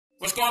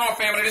What's going on,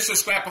 family? This is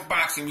Scrapbook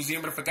Boxing,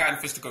 Museum of the Forgotten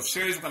Fisticuffs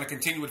series. We're going to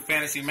continue with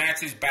Fantasy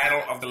Matches,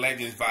 Battle of the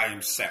Legends,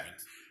 Volume 7.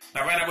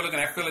 Now, right now we're looking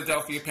at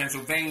Philadelphia,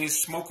 Pennsylvania,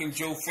 Smoking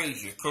Joe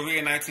Frazier.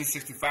 Career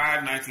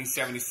 1965,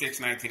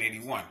 1976,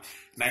 1981.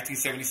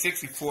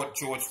 1976, he fought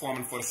George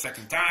Foreman for the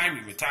second time.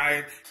 He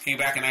retired. Came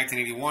back in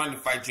 1981 to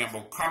fight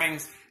Jumbo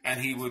Cummings, and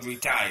he would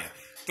retire.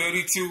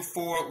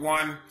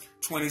 32-4-1,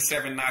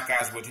 27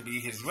 knockouts would be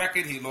his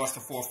record. He lost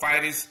to 4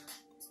 fighters.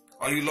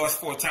 He lost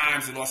 4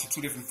 times. He lost to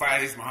 2 different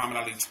fighters, Muhammad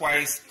Ali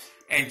twice,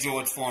 and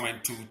George Foreman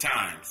 2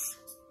 times.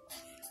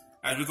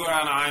 As we go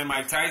down to Iron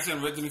Mike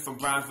Tyson, originally from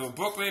Brownsville,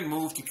 Brooklyn,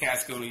 moved to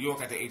Catskill, New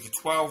York at the age of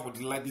 12 with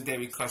the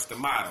legendary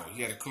Customato.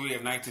 He had a career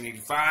of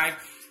 1985.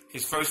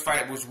 His first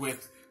fight was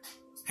with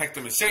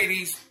Hector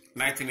Mercedes.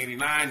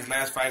 1989, his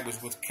last fight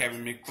was with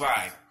Kevin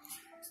McBride.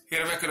 He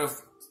had a record of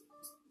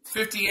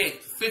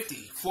 58, 50,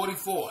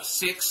 44,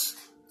 6,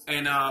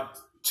 and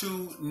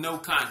 2 no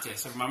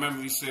contests, if my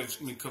memory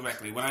serves me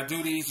correctly. When I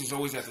do these, it's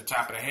always at the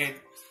top of the head.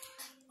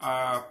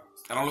 I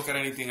don't look at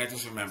anything, I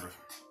just remember.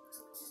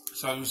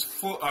 So it was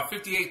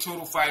 58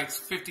 total fights,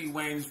 50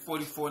 wins,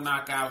 44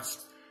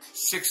 knockouts,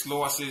 6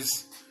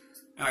 losses,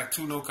 and like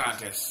 2 no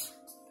contests.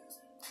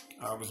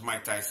 Was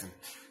Mike Tyson.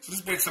 So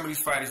let's break some of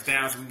these fighters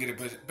down so we can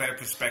get a better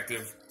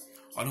perspective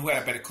on who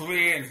had a better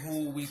career and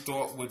who we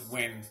thought would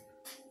win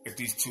if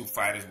these 2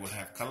 fighters would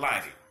have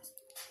collided.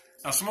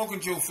 Now, Smoking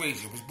Joe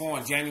Frazier was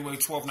born January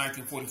 12,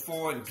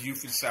 1944 in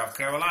Beaufort, South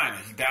Carolina.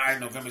 He died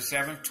November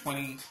 7,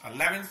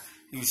 2011.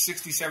 He was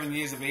 67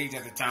 years of age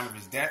at the time of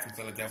his death in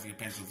Philadelphia,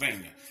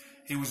 Pennsylvania.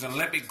 He was an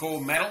Olympic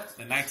gold medal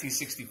in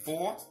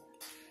 1964,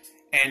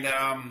 and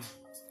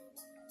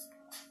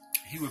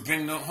he would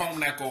bring home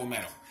that gold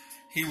medal.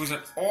 He was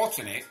an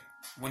alternate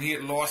when he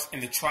had lost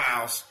in the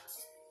trials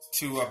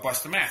to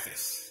Buster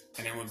Mathis.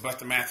 And then when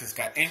Buster Mathis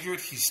got injured,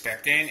 he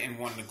stepped in and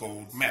won the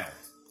gold medal.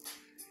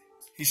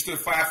 He stood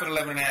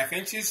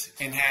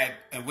 5'11.5"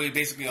 and weighed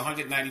basically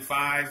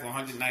 195 or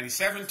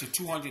 197 to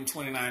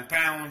 229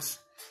 pounds.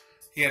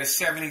 He had a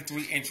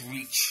 73-inch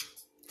reach.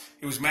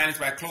 He was managed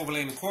by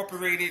Cloverland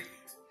Incorporated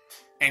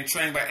and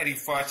trained by Eddie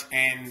Futch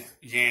and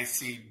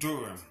Yancey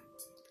Durham.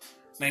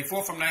 Now, he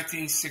fought from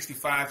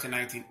 1965 to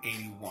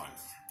 1981.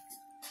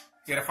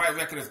 He had a fight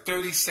record of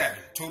 37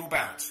 total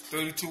bouts,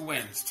 32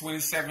 wins,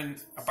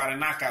 27 about a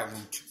knockout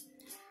route.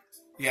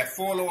 He had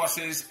 4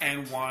 losses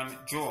and 1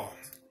 draw.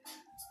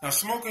 Now,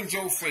 Smoking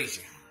Joe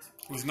Frazier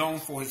was known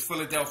for his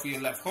Philadelphia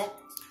left hook,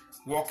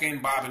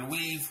 walk-in, bob and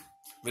weave,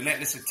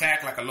 relentless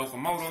attack like a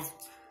locomotive,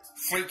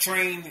 freight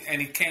train,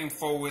 and he came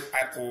forward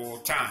at all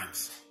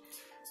times.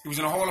 He was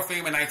in the Hall of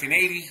Fame in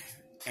 1980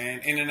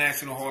 and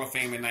International Hall of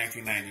Fame in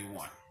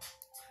 1991.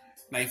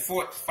 Now, he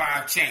fought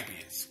 5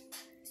 champions.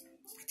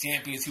 The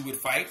champions he would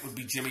fight would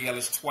be Jimmy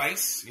Ellis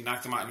twice. He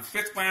knocked him out in the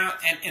 5th round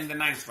and in the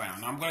 9th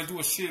round. Now, I'm going to do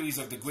a series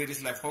of the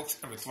greatest left hooks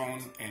ever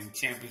thrown in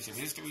championship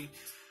history.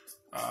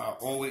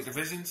 All weight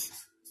divisions,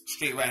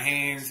 straight right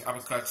hands,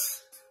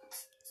 uppercuts,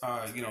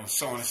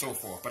 so on and so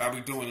forth. But I'll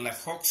be doing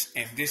left hooks,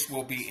 and this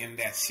will be in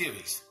that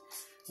series.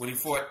 When he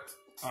fought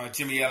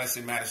Jimmy Ellis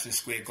in Madison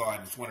Square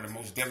Garden, it's one of the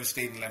most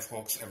devastating left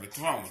hooks ever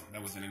thrown.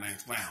 That was in the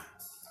 9th round.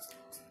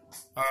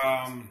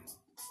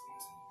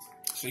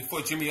 So he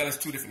fought Jimmy Ellis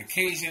 2 different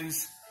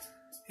occasions.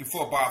 He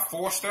fought Bob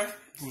Forster,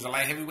 who was a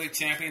light heavyweight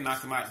champion,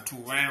 knocked him out in 2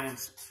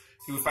 rounds.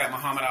 He would fight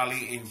Muhammad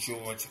Ali and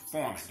George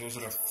Foreman. Those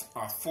are the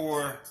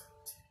 4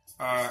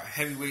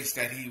 heavyweights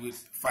that he would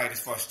fight as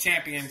far as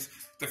champions.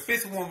 The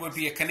 5th one would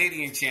be a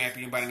Canadian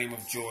champion by the name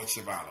of George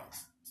Chuvalo.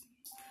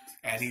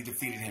 And he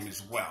defeated him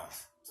as well.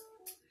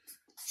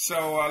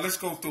 So let's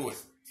go through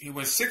it. He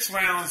went 6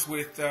 rounds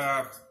with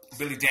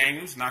Billy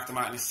Daniels, knocked him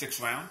out in the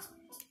 6th round.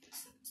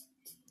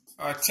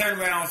 10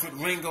 rounds with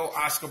Ringo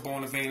Oscar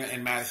Bonavena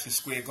in Madison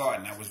Square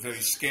Garden. That was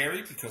very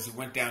scary because he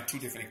went down 2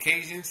 different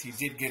occasions. He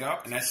did get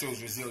up, and that shows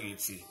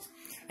resiliency.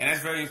 And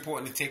that's very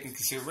important to take in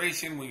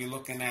consideration when you're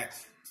looking at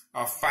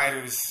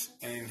fighters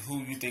and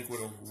who you think would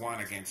have won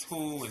against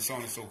who and so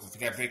on and so forth. You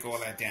got to break all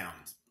that down.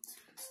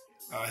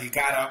 He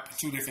got up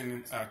 2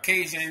 different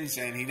occasions,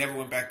 and he never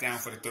went back down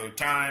for the 3rd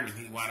time, and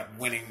he wound up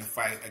winning the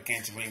fight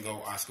against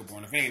Ringo Oscar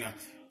Bonavena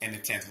in the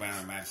 10th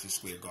round of Madison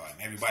Square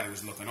Garden. Everybody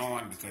was looking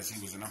on because he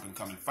was an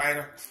up-and-coming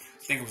fighter. I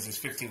think it was his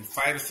 15th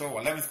fight or so,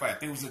 11th fight. I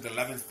think it was his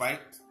 11th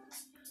fight.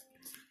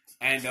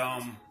 And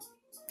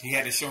he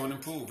had to show and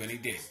improve, and he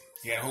did.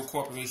 He had a whole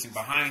corporation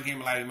behind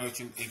him. Larry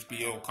Merchant,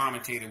 HBO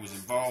commentator, was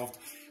involved.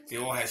 They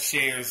all had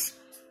shares.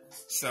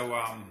 So,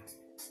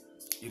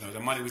 the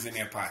money was in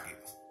their pocket.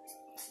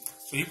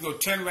 So he would go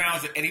 10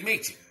 rounds with Eddie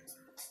Machen.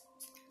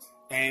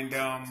 And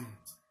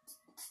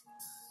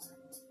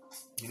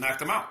he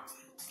knocked him out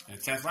in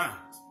the 10th round.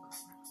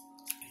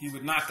 He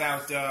would knock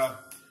out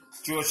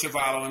George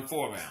Chuvalo in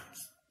 4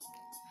 rounds.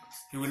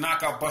 He would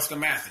knock out Buster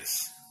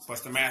Mathis.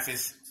 Buster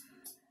Mathis,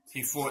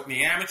 he fought in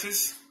the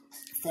amateurs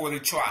for the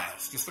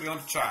trials, just for the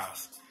Olympic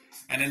trials.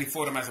 And then he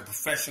fought him as a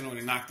professional, and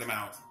he knocked him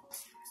out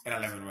in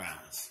 11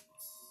 rounds.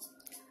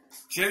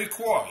 Jerry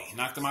Quarry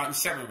knocked him out in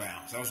 7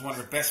 rounds. That was one of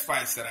the best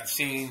fights that I've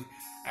seen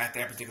at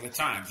that particular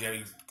time.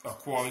 Jerry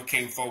Quarry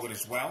came forward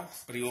as well,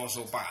 but he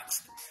also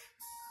boxed.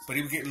 but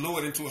he would get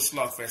lured into a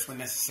slugfest when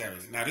necessary.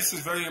 Now, this is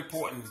very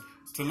important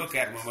to look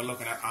at when we're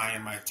looking at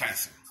Iron Mike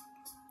Tyson,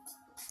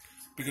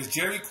 because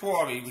Jerry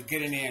Quarry would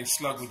get in there and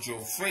slug with Joe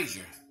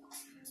Frazier.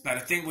 Now,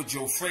 the thing with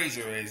Joe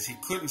Frazier is he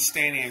couldn't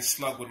stand there and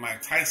slug with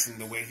Mike Tyson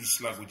the way he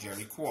slugged with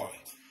Jerry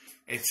Quarry.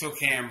 It took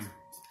him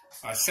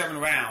 7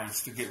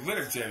 rounds to get rid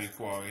of Jerry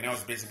Quarry, and that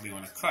was basically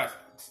on a cut.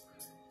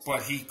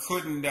 But he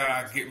couldn't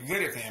get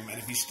rid of him, and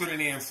if he stood in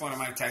there in front of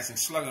Mike Tyson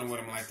slugging with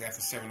him like that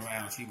for 7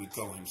 rounds, he would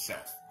go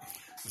himself.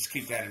 Let's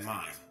keep that in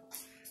mind.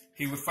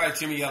 He would fight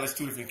Jimmy Ellis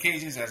 2 different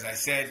occasions, as I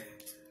said,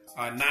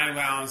 9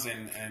 rounds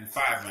and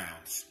 5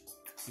 rounds.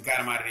 He got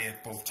him out of there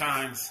both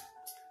times.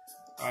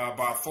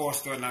 Bob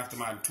Forster knocked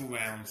him out in 2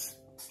 rounds.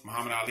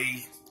 Muhammad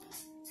Ali,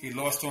 he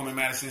lost to him in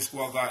Madison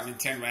Square Garden in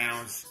 10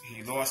 rounds.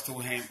 He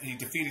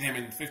defeated him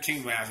in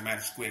 15 rounds in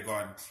Madison Square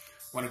Garden.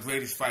 One of the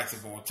greatest fights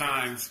of all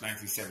times,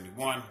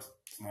 1971,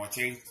 March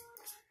 8th.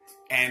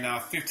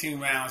 And 15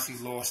 rounds he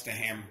lost to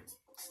him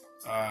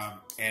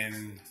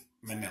in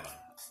Manila.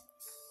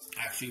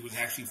 Actually, it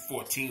was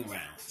 14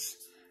 rounds.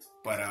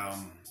 But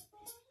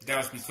that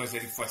was because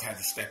Eddie Futz had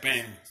to step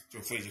in. Joe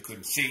Frazier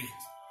couldn't see.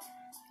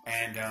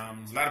 And a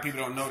lot of people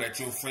don't know that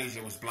Joe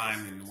Frazier was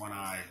blind in one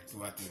eye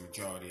throughout the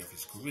majority of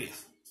his career.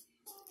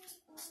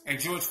 And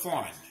George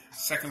Foreman,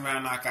 2nd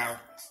round knockout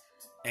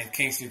in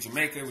Kingston,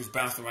 Jamaica, was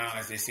bounced around,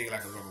 as they say,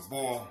 like a rubber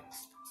ball.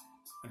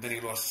 And then he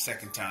lost the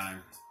 2nd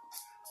time.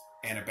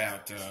 And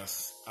about,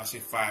 I'll say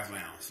 5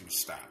 rounds, he was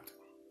stopped.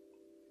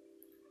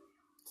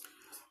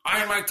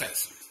 Iron Mike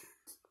Tyson.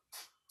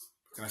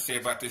 What can I say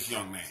about this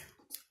young man?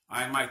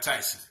 Iron Mike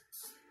Tyson.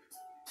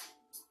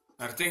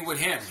 Now, the thing with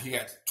him, he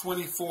had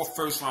 24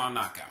 first-round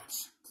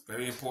knockouts.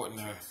 Very important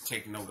to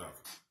take note of.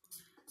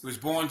 He was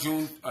born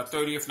June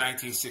 30th,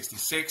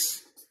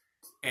 1966,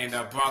 in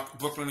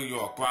Brooklyn, New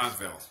York,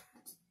 Bronxville,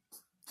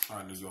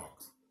 New York.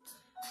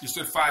 He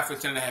stood 5 foot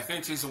 10 and a half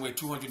inches and weighed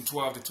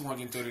 212 to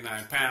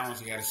 239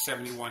 pounds. He had a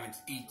 71 in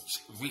each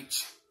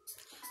reach.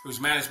 He was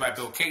managed by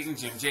Bill Caton,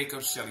 Jim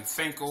Jacobs, Shelly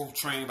Finkel,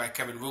 trained by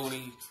Kevin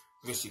Rooney,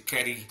 Richard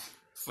Ketty,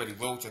 Freddie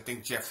Roach. I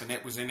think Jeff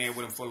Finette was in there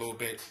with him for a little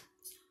bit.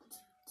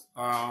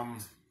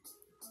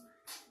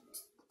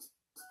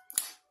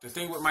 The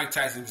thing with Mike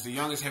Tyson, he was the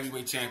youngest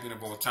heavyweight champion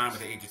of all time at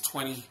the age of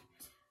 20.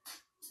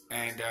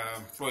 And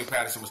Floyd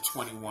Patterson was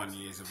 21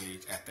 years of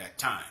age at that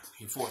time.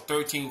 He fought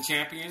 13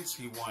 champions.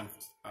 He won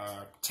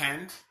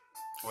 10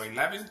 or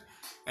 11,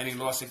 and he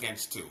lost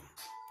against 2.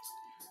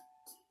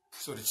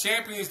 So the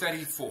champions that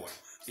he fought: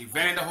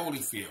 Evander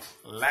Holyfield,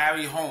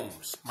 Larry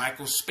Holmes,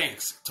 Michael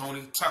Spinks,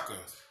 Tony Tucker,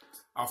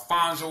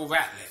 Alfonso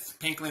Ratliff,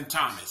 Pinklin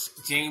Thomas,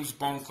 James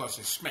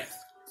Bonecrusher Smith,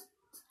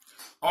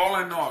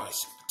 Arlen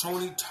Norris,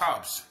 Tony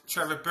Tubbs,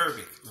 Trevor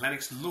Berbick,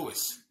 Lennox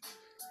Lewis.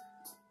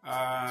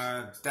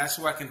 That's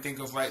who I can think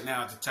of right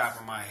now at the top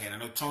of my head. I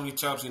know Tony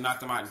Tubbs, he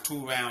knocked him out in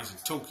 2 rounds in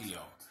Tokyo.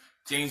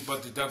 James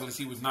Butler Douglas,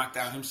 he was knocked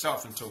out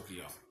himself in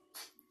Tokyo.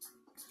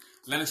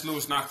 Lennox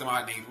Lewis knocked him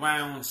out in 8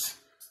 rounds.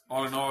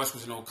 Arlen Norris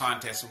was an old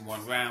contest in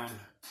 1 round.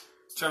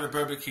 Trevor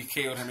Berbick, he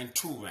KO'd him in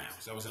 2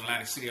 rounds. That was in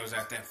Atlantic City. I was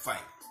at that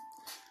fight.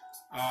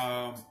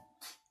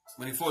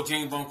 When he fought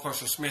James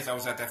Bonecrusher Smith, I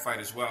was at that fight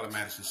as well at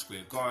Madison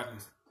Square Garden.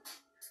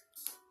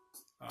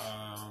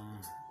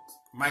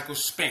 Michael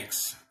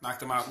Spinks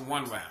knocked him out in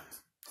 1 round.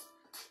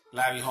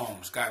 Larry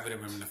Holmes got rid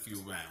of him in a few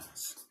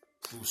rounds.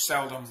 Bruce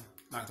Seldom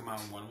knocked him out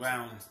in 1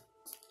 round.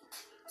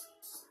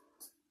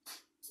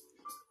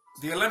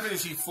 The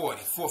Olympians he fought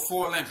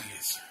 4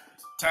 Olympians.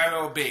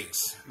 Tyrell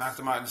Biggs knocked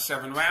him out in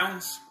 7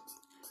 rounds.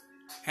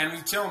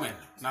 Henry Tillman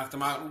knocked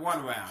him out in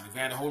 1 round.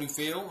 Evander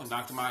Holyfield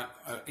knocked him out.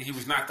 He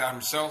was knocked out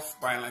himself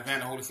by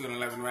Evander Holyfield in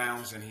 11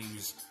 rounds, and he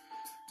was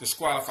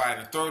disqualified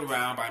in the 3rd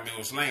round by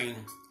Mills Lane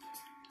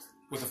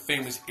with a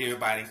famous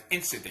ear-biting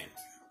incident.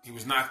 He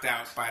was knocked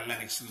out by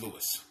Lennox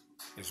Lewis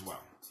as well.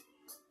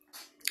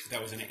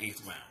 That was in the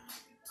 8th round.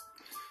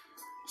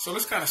 So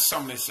let's kind of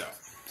sum this up.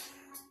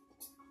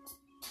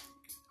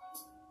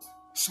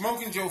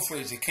 Smoking Joe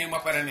Frazier came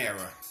up at an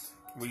era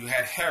where you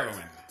had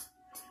heroin,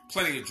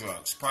 plenty of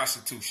drugs,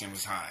 prostitution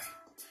was high,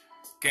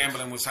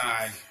 gambling was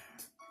high,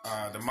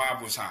 the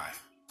mob was high.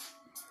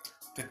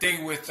 The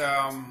thing with,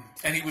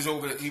 and he was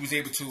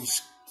able to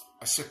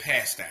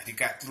surpass that. He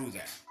got through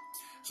that.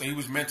 So he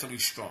was mentally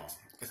strong.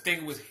 The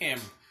thing with him,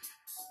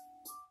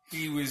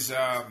 he was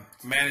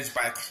managed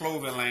by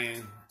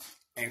Cloverland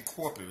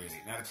Incorporated.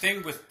 Now the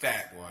thing with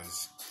that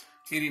was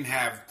he didn't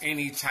have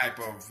any type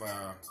of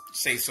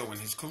say-so in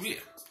his career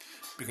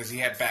because he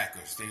had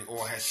backers. They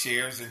all had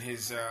shares in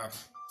his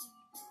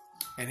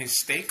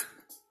stake.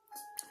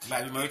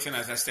 Larry Merchant,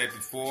 as I said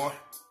before,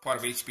 part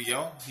of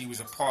HBO, he was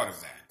a part of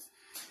that.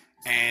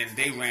 And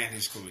they ran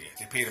his career.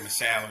 They paid him a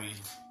salary,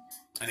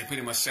 and they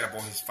pretty much set up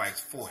all his fights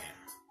for him.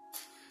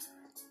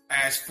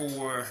 As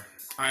for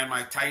Iron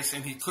Mike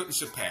Tyson, he couldn't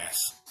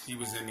surpass. He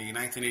was in the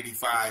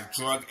 1985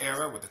 drug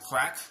era with the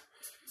crack,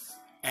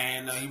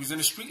 and he was in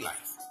the street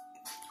life.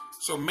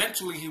 So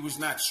mentally, he was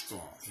not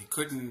strong. He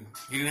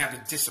didn't have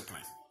the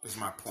discipline, is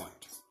my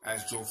point,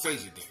 as Joe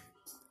Frazier did.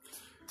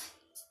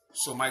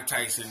 So Mike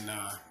Tyson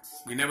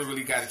we never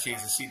really got a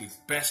chance to see the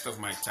best of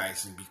Mike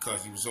Tyson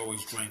because he was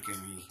always drinking.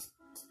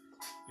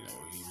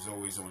 He was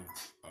always on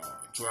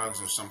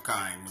drugs of some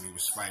kind when he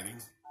was fighting.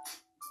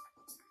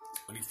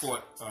 When he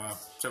fought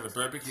Trevor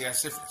Berbick, he had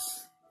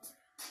syphilis.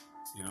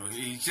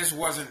 He just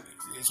wasn't.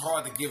 It's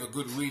hard to give a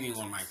good reading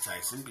on Mike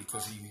Tyson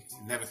because he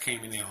never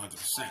came in there 100%.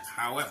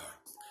 However,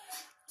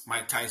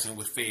 Mike Tyson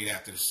would fade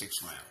after the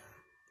 6th round.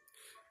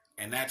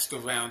 And that's the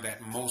round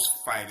that most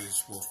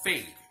fighters will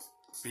fade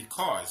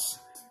because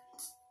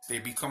they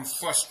become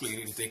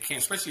frustrated if they can't,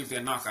 especially if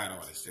they're knockout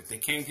artists. If they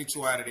can't get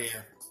you out of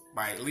there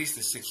by at least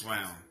the 6th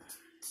round,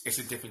 it's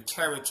a different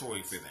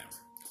territory for them.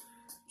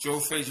 Joe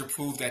Frazier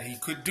proved that he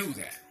could do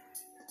that.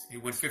 He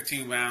went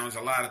 15 rounds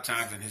a lot of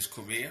times in his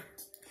career.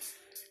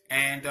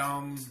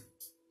 And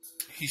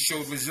he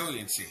showed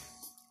resiliency.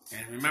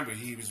 And remember,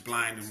 he was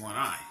blind in one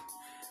eye.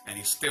 And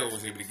he still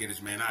was able to get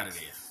his man out of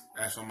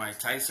there. As for Mike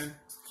Tyson,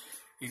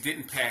 he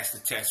didn't pass the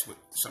test with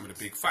some of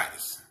the big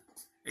fighters.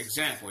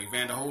 Example,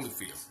 Evander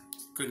Holyfield.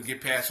 Couldn't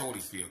get past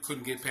Holyfield.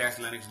 Couldn't get past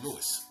Lennox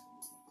Lewis.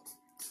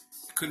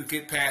 Couldn't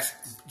get past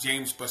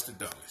James Buster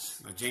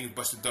Douglas. Now, James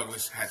Buster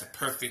Douglas had the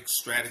perfect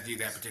strategy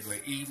that particular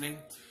evening.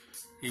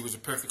 He was a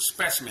perfect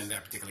specimen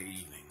that particular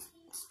evening.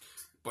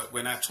 But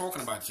we're not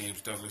talking about James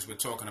Douglas. We're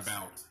talking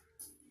about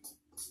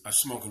a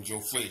smoking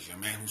Joe Frazier, a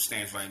man who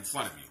stands right in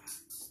front of you.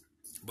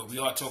 But we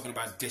are talking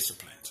about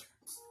discipline.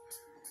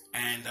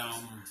 And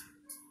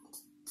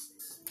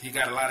he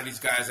got a lot of these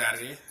guys out of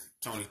there.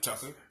 Tony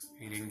Tucker,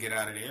 he didn't get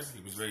out of there.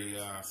 He was very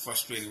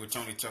frustrated with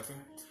Tony Tucker.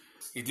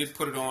 He did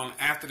put it on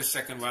after the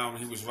 2nd round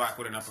when he was rocked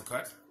with an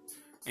uppercut.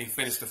 And he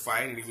finished the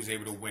fight, and he was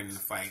able to win the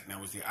fight. And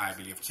that was the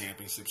IBF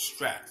Championship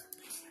strap.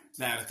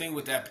 Now, the thing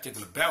with that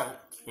particular belt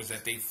was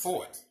that they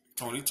fought.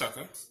 Tony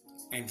Tucker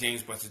and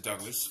James Buster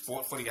Douglas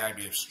fought for the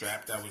IBF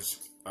strap. That was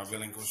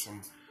relinquished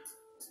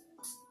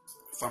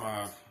from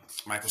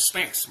Michael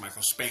Spinks.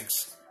 Michael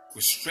Spinks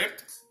was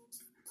stripped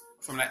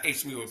from that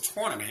HMO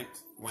tournament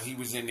when he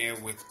was in there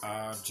with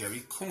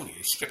Jerry Cooney.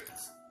 They stripped him.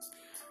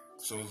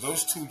 So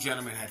those two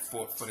gentlemen had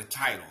fought for the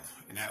title,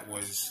 and that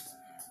was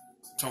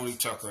Tony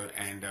Tucker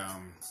and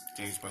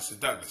James Buster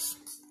Douglas.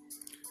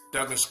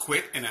 Douglas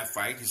quit in that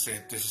fight. He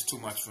said, "This is too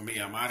much for me.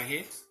 I'm out of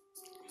here."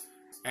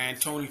 And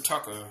Tony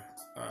Tucker,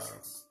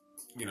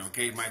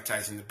 gave Mike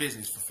Tyson the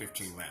business for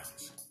 15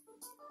 rounds.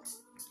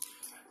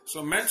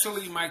 So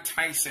mentally, Mike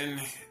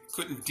Tyson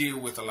couldn't deal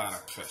with a lot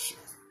of pressure.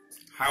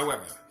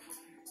 However,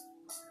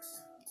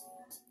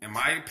 in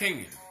my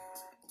opinion,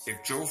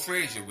 if Joe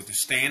Frazier were to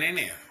stand in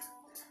there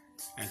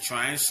and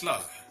try and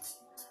slug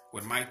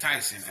with Mike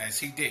Tyson, as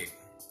he did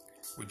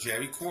with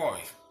Jerry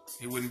Quarry,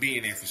 he wouldn't be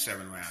in there for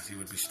 7 rounds. He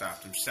would be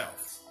stopped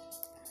himself.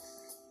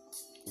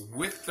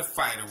 With the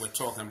fighter we're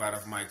talking about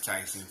of Mike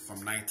Tyson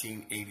from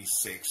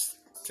 1986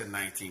 to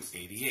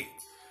 1988.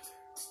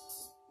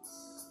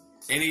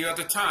 Any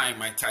other time,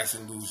 Mike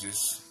Tyson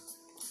loses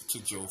to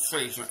Joe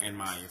Frazier, in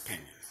my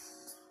opinion.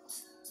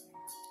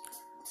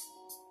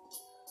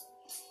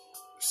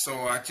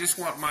 So I just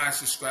want my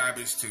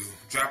subscribers to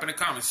drop in the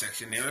comment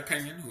section their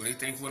opinion, who they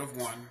think would have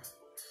won.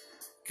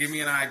 Give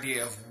me an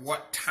idea of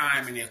what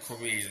time in their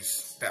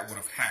careers that would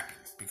have happened.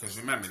 Because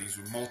remember, these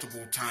were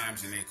multiple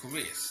times in their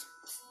careers.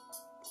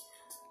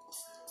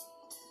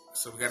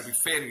 So we got to be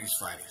fair to these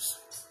fighters.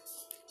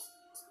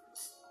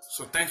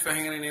 So thanks for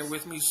hanging in there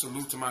with me.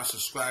 Salute to my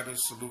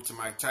subscribers. Salute to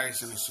Mike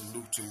Tyson. And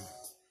salute to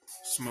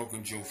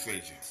Smoking Joe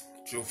Frazier.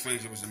 Joe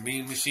Frazier was a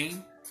mean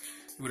machine.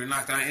 He would have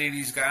knocked out any of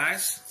these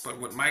guys. But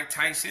with Mike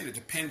Tyson, it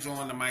depends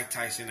on the Mike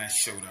Tyson that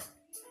showed up.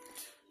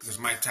 Because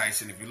Mike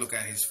Tyson, if you look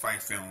at his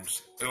fight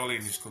films early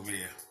in his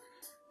career,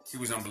 he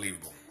was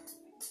unbelievable.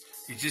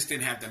 He just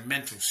didn't have the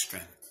mental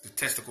strength, the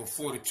testicle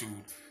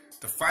fortitude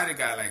to fight a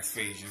guy like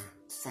Frazier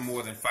for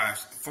more than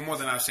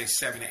I would say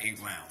 7 to 8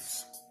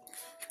 rounds.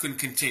 He couldn't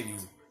continue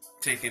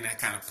taking that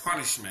kind of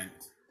punishment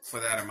for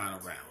that amount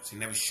of rounds. He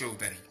never showed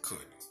that he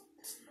could.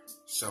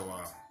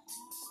 So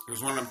it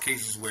was one of them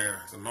cases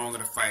where the longer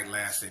the fight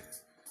lasted,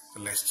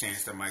 the less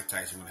chance that Mike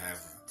Tyson would have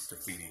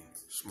defeating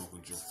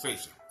Smoking Joe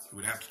Frazier. He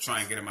would have to try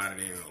and get him out of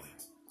there early.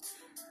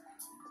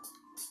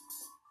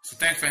 So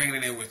thanks for hanging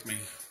in there with me.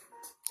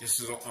 This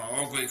is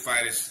all great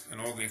fighters,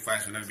 and all great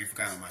fights will never be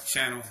forgotten on my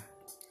channel.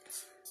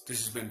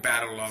 This has been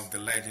Battle of the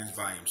Legends,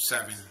 Volume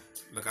 7.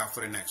 Look out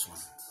for the next one.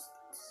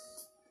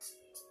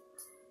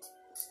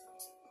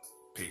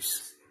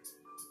 Peace.